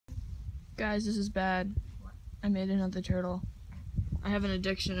Guys, this is bad. I made another turtle. I have an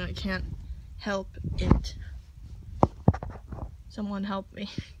addiction and I can't help it. Someone help me.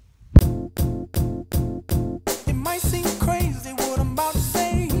 It might seem crazy what I'm about to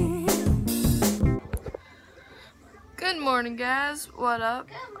say. Good morning, guys. What up?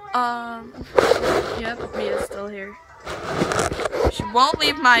 Yep, Mia's still here. She won't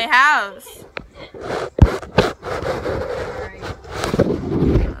leave my house.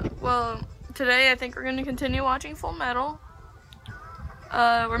 Well, today I think we're gonna continue watching Full Metal.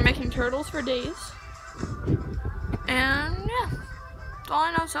 We're making turtles for days. And yeah, that's all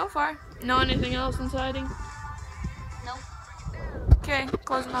I know so far. Know anything else exciting? Nope. Okay,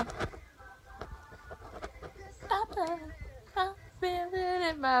 close them up. I'm feeling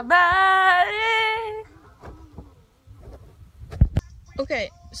in my body. Okay,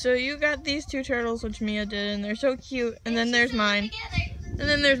 so you got these two turtles, which Mia did, and they're so cute. And then there's mine. And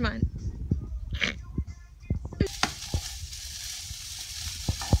then there's mine.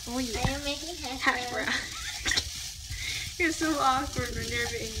 I am making hash browns. You're so awkward when you're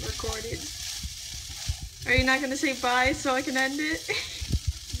being recorded. Are you not going to say bye so I can end it?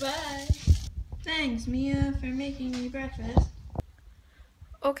 Bye. Thanks, Mia, for making me breakfast.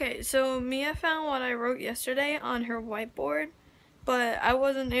 Okay, so Mia found what I wrote yesterday on her whiteboard, but I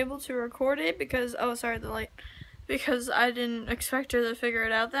wasn't able to record it because, oh, sorry, the light, because I didn't expect her to figure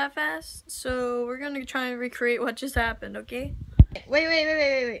it out that fast. So we're going to try and recreate what just happened, okay?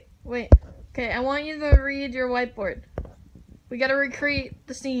 Wait. Okay, I want you to read your whiteboard. We got to recreate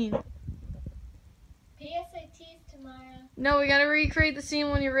the scene. PSATs tomorrow. No, we got to recreate the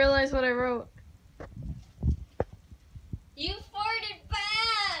scene when you realize what I wrote. You farted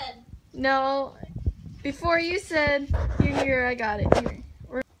bad! No, before you said, here, I got it. Here.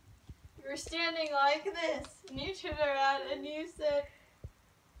 We're standing like this, and you turned around and you said,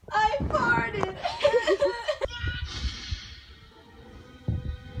 I farted!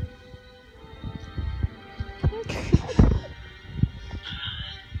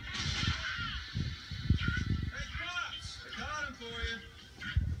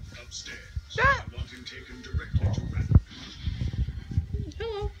 Upstairs. Shut up. I want him taken directly to Rapid.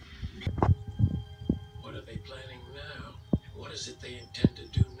 Hello. What are they planning now? And what is it they intend to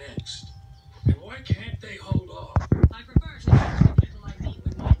do next? And why can't they hold off? I prefer to watch people like me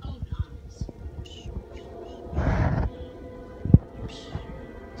with my own eyes.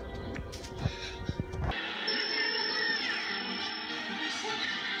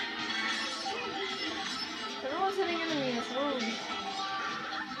 Everyone's hitting into me. It's rude.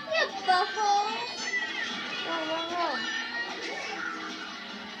 You butthole! Go.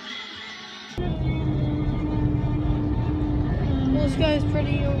 Well, this guy's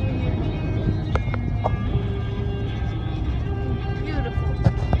pretty over here. Beautiful.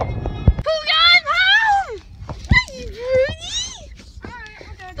 Pooga, I'm home! Hi, Rudy! Alright,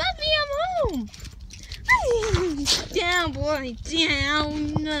 Puppy, I'm home! Down, boy, down.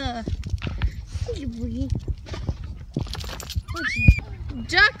 Hey, boy.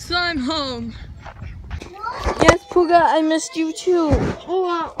 Jax, I'm home. Yes, Pooga, I missed you too. Oh,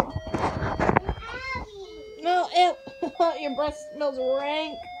 wow. No, your breath smells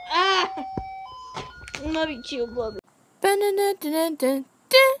rank. Ah! Love you too, brother.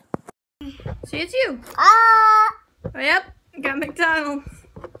 See, it's you. Ah! Oh, yep, got McDonald's.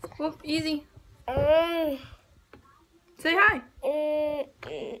 Whoop, easy. Say hi.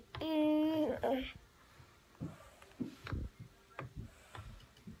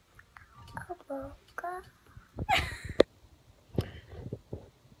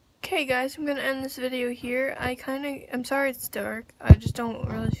 Okay guys, I'm gonna end this video here. I'm sorry it's dark. I just don't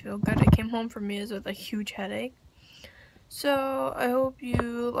really feel good. I came home from Mia's with a huge headache. So I hope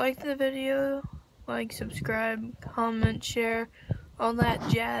you liked the video. Like, subscribe, comment, share, all that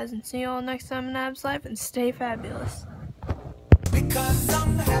jazz. And see you all next time in Ab's Life, and stay fabulous.